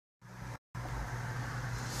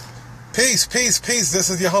Peace, peace, peace.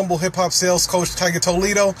 This is your humble hip-hop sales coach, Tiger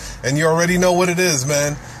Toledo, and you already know what it is,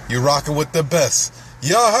 man. You're rocking with the best.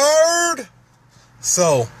 You heard?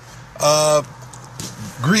 So,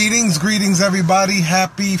 greetings, everybody.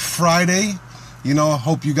 Happy Friday. You know, I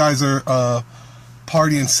hope you guys are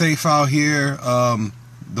partying safe out here.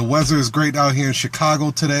 The weather is great out here in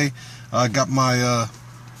Chicago today. I got my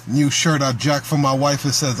new shirt I jacked from my wife.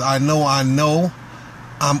 It says, I know,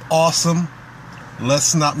 I'm awesome.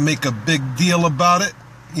 Let's not make a big deal about it,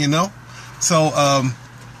 you know? So,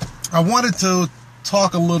 I wanted to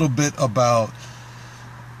talk a little bit about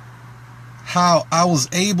how I was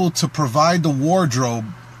able to provide the wardrobe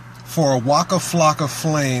for a WAKA FLOCKA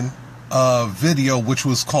Flame video, which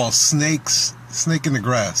was called Snake in the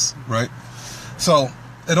Grass, right? So,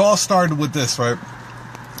 it all started with this, right?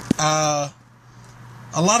 A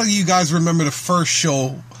lot of you guys remember the first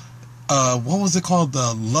show, what was it called?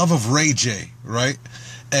 The Love of Ray J, right?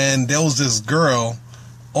 And there was this girl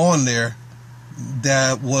on there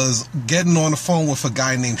that was getting on the phone with a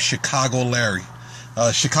guy named Chicago Larry.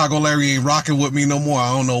 Chicago Larry ain't rocking with me no more.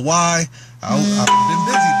 I don't know why. I've been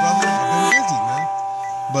busy, brother. I've been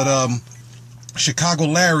busy, man. But Chicago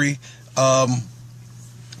Larry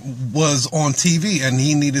was on TV and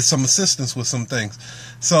he needed some assistance with some things.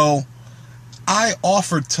 So I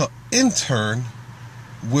offered to intern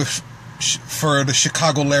for the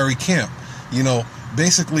Chicago Larry camp. You know,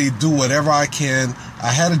 basically do whatever I can.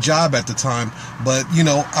 I had a job at the time, but you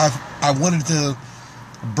know, I wanted to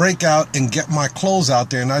break out and get my clothes out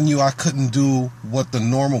there, and I knew I couldn't do what the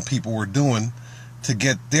normal people were doing to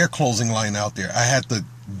get their closing line out there. I had to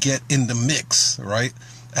get in the mix, right?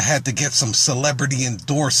 I had to get some celebrity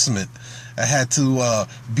endorsement. I had to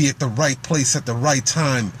be at the right place at the right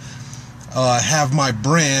time. Have my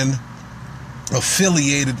brand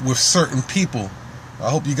affiliated with certain people. I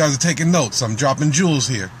hope you guys are taking notes. I'm dropping jewels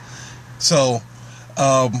here. So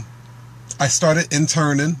I started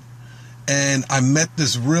interning, and I met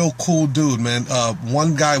this real cool dude, man.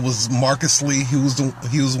 One guy was Marcus Lee. He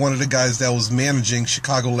was one of the guys that was managing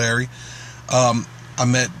Chicago Larry. I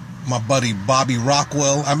met my buddy Bobby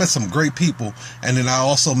Rockwell. I met some great people, and then I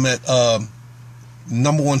also met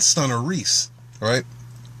number one stunner Reese, right?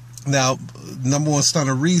 Now, number one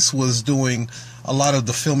stunner Reese was doing a lot of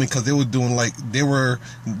the filming because they were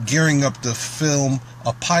gearing up to film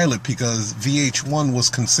a pilot because VH1 was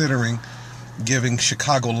considering giving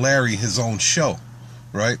Chicago Larry his own show,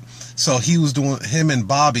 right? So him and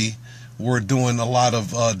Bobby were doing a lot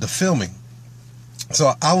of the filming.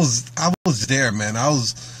 So I was there, man. I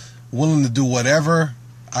was willing to do whatever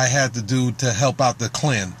I had to do to help out the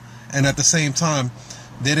clan, and at the same time,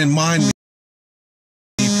 they didn't mind me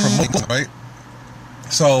promoting, right?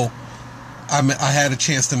 So I had a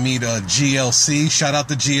chance to meet GLC. Shout out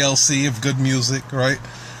to GLC of good music, right?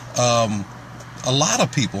 A lot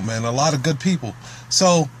of people, man, a lot of good people.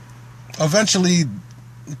 So eventually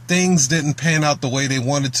things didn't pan out the way they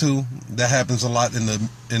wanted to. That happens a lot in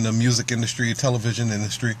the music industry, television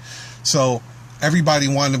industry. So everybody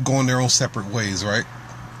wound up going their own separate ways, right?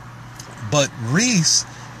 But Reese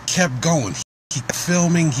kept going. He kept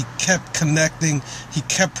filming, he kept connecting, he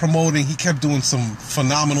kept promoting, he kept doing some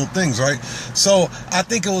phenomenal things, right? So I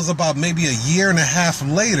think it was about maybe a year and a half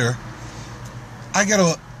later, I get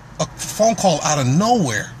a phone call out of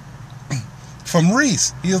nowhere from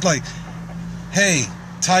Reese. He was like, hey,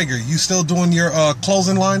 Tiger, you still doing your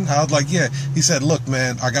closing line? I was like, yeah. He said, look,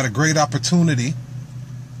 man, I got a great opportunity.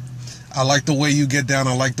 I like the way you get down.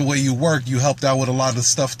 I like the way you work. You helped out with a lot of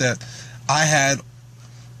stuff that I had,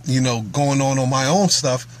 you know, going on my own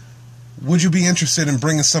stuff. Would you be interested in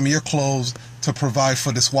bringing some of your clothes to provide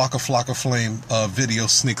for this WAKA FLOCKA Flame video,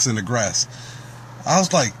 Snakes in the Grass? I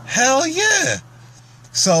was like, hell yeah.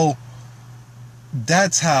 So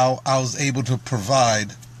that's how I was able to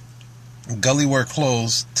provide gully wear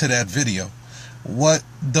clothes to that video. What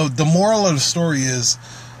the moral of the story is,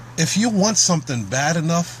 if you want something bad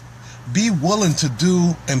enough, be willing to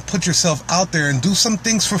do and put yourself out there and do some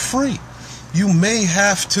things for free. You may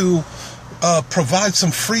have to provide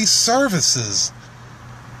some free services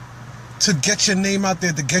to get your name out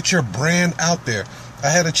there, to get your brand out there. I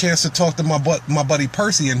had a chance to talk to my buddy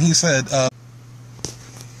Percy, and he said,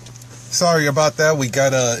 sorry about that. We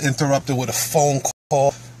got interrupted with a phone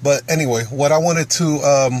call. But anyway, what I wanted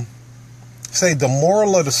to say, the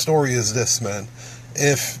moral of the story is this, man.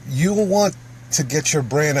 If you want to get your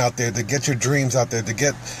brand out there, to get your dreams out there, to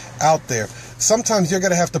get out there, sometimes you're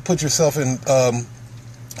going to have to put yourself in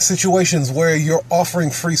situations where you're offering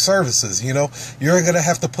free services. You know, you're going to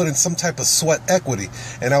have to put in some type of sweat equity.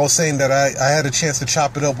 And I was saying that I had a chance to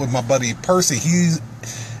chop it up with my buddy Percy.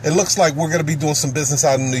 it looks like we're going to be doing some business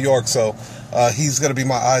out in New York. So he's going to be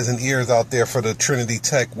my eyes and ears out there for the Trinity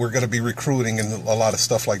Tech. We're going to be recruiting and a lot of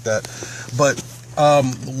stuff like that. But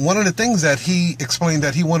one of the things that he explained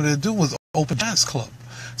that he wanted to do was open a jazz club.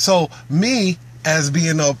 So me, as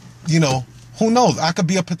being a, who knows, I could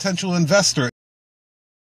be a potential investor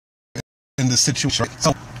in this situation.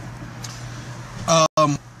 So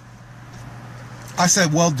I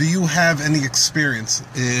said, well, do you have any experience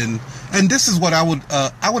in, and this is what I would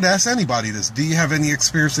ask anybody this, do you have any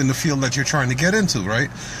experience in the field that you're trying to get into, right?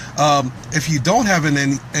 If you don't have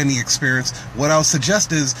any experience, what I'll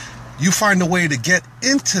suggest is you find a way to get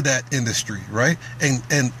into that industry, right?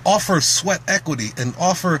 And offer sweat equity and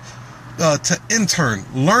offer to intern,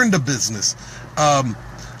 learn the business.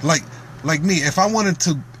 Like me, if I wanted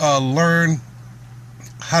to learn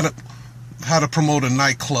how to promote a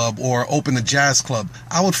nightclub or open a jazz club,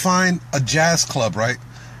 I would find a jazz club, right?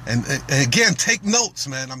 And again, take notes,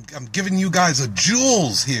 man. I'm giving you guys a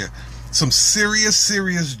jewels here, some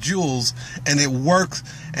serious jewels, and it works.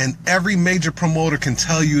 And every major promoter can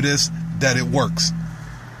tell you this, that it works.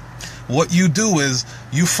 What you do is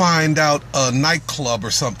you find out a nightclub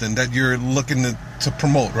or something that you're looking to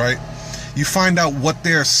promote, right? You find out what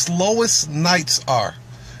their slowest nights are.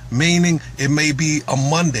 Meaning it may be a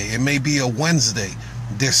Monday, it may be a Wednesday,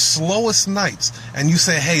 their slowest nights. And you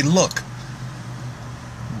say, hey, look,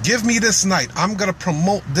 give me this night. I'm going to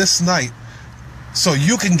promote this night so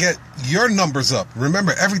you can get your numbers up.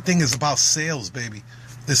 Remember, everything is about sales, baby.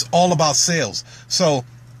 It's all about sales. So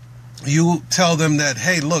you tell them that,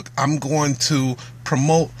 hey, look, I'm going to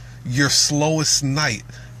promote your slowest night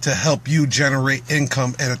to help you generate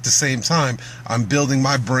income. And at the same time, I'm building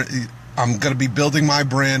my brand. I'm going to be building my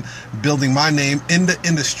brand, building my name in the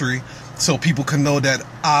industry so people can know that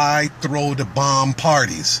I throw the bomb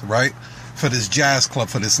parties, right? For this jazz club,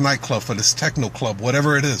 for this nightclub, for this techno club,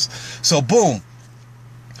 whatever it is. So boom,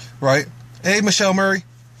 right? Hey, Michelle Murray.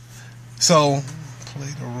 So play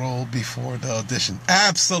the role before the audition.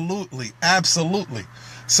 Absolutely.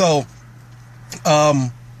 So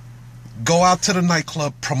go out to the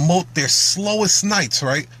nightclub, promote their slowest nights,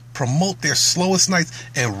 right? Promote their slowest nights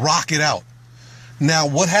and rock it out. Now,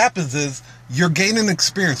 what happens is you're gaining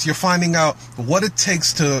experience. You're finding out what it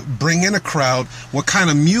takes to bring in a crowd, what kind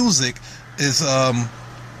of music is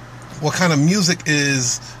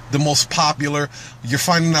the most popular. You're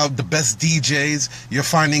finding out the best DJs. You're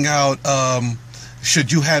finding out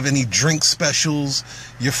should you have any drink specials.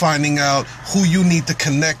 You're finding out who you need to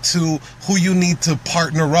connect to, who you need to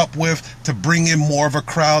partner up with to bring in more of a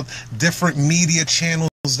crowd, different media channels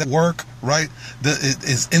that work, right?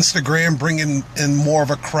 Is Instagram bringing in more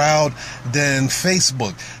of a crowd than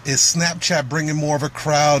Facebook? Is Snapchat bringing more of a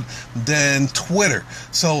crowd than Twitter?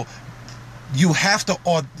 So you have to,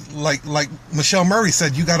 like Michelle Murray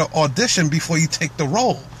said, you got to audition before you take the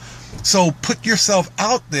role. So put yourself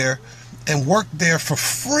out there and work there for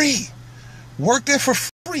free. Work there for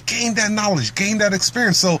free. Gain that knowledge, gain that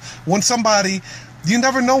experience. So when somebody, you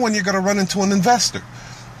never know when you're going to run into an investor.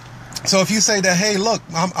 So if you say that, hey, look,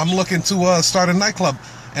 I'm looking to start a nightclub,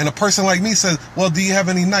 and a person like me says, well, do you have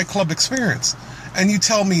any nightclub experience? And you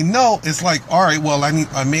tell me no, it's like, all right, well,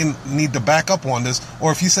 I may need to back up on this.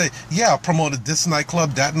 Or if you say, yeah, I promoted this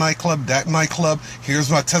nightclub, that nightclub, here's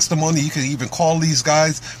my testimony. You can even call these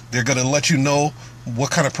guys. They're going to let you know what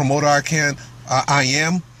kind of promoter I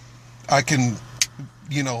am. I can,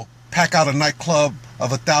 pack out a nightclub of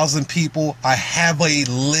 1,000 people. I have a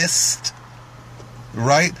list.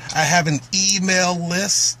 Right? I have an email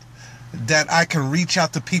list that I can reach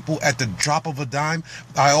out to people at the drop of a dime.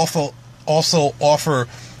 I also offer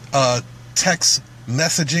text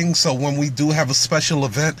messaging. So when we do have a special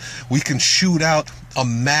event, we can shoot out a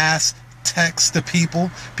mass text to people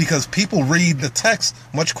because people read the text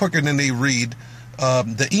much quicker than they read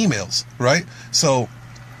the emails, right? So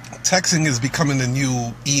texting is becoming the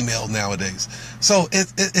new email nowadays. So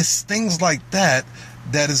it's things like that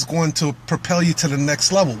is going to propel you to the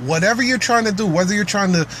next level. Whatever you're trying to do, whether you're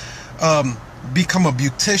trying to become a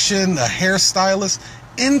beautician, a hairstylist,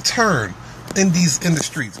 intern in these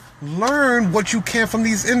industries. Learn what you can from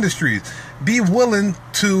these industries. Be willing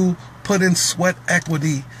to put in sweat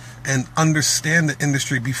equity and understand the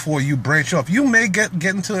industry before you branch off. You may get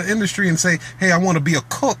into an industry and say, hey, I want to be a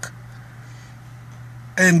cook.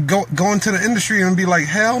 And go into the industry and be like,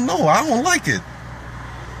 hell no, I don't like it.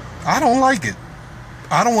 I don't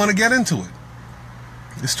want to get into it.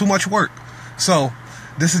 It's too much work. So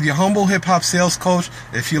this is your humble hip hop sales coach.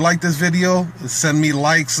 If you like this video, send me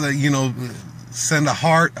likes, send a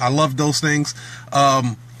heart. I love those things.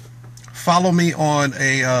 Follow me on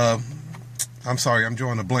I'm sorry, I'm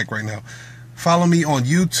drawing a blank right now. Follow me on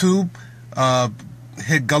YouTube.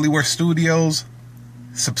 Hit Gullyware Studios.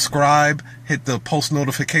 Subscribe. Hit the post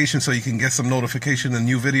notification so you can get some notification of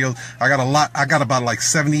new videos. I got about like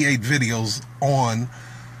 78 videos on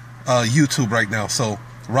YouTube right now. So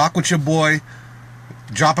rock with your boy.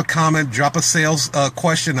 Drop a comment, drop a sales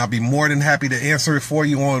question. I'll be more than happy to answer it for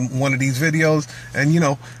you on one of these videos. And, you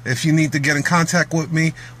know, if you need to get in contact with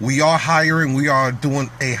me, we are hiring. We are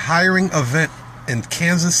doing a hiring event in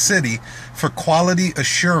Kansas City for quality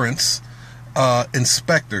assurance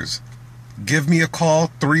inspectors. Give me a call,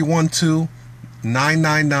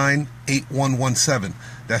 312-999-8117.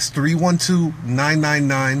 That's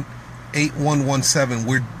 312-999-8117.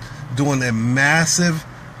 We're doing a massive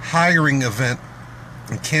hiring event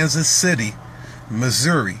in Kansas City,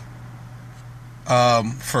 Missouri,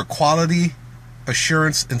 for quality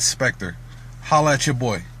assurance inspector. Holla at your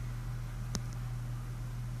boy.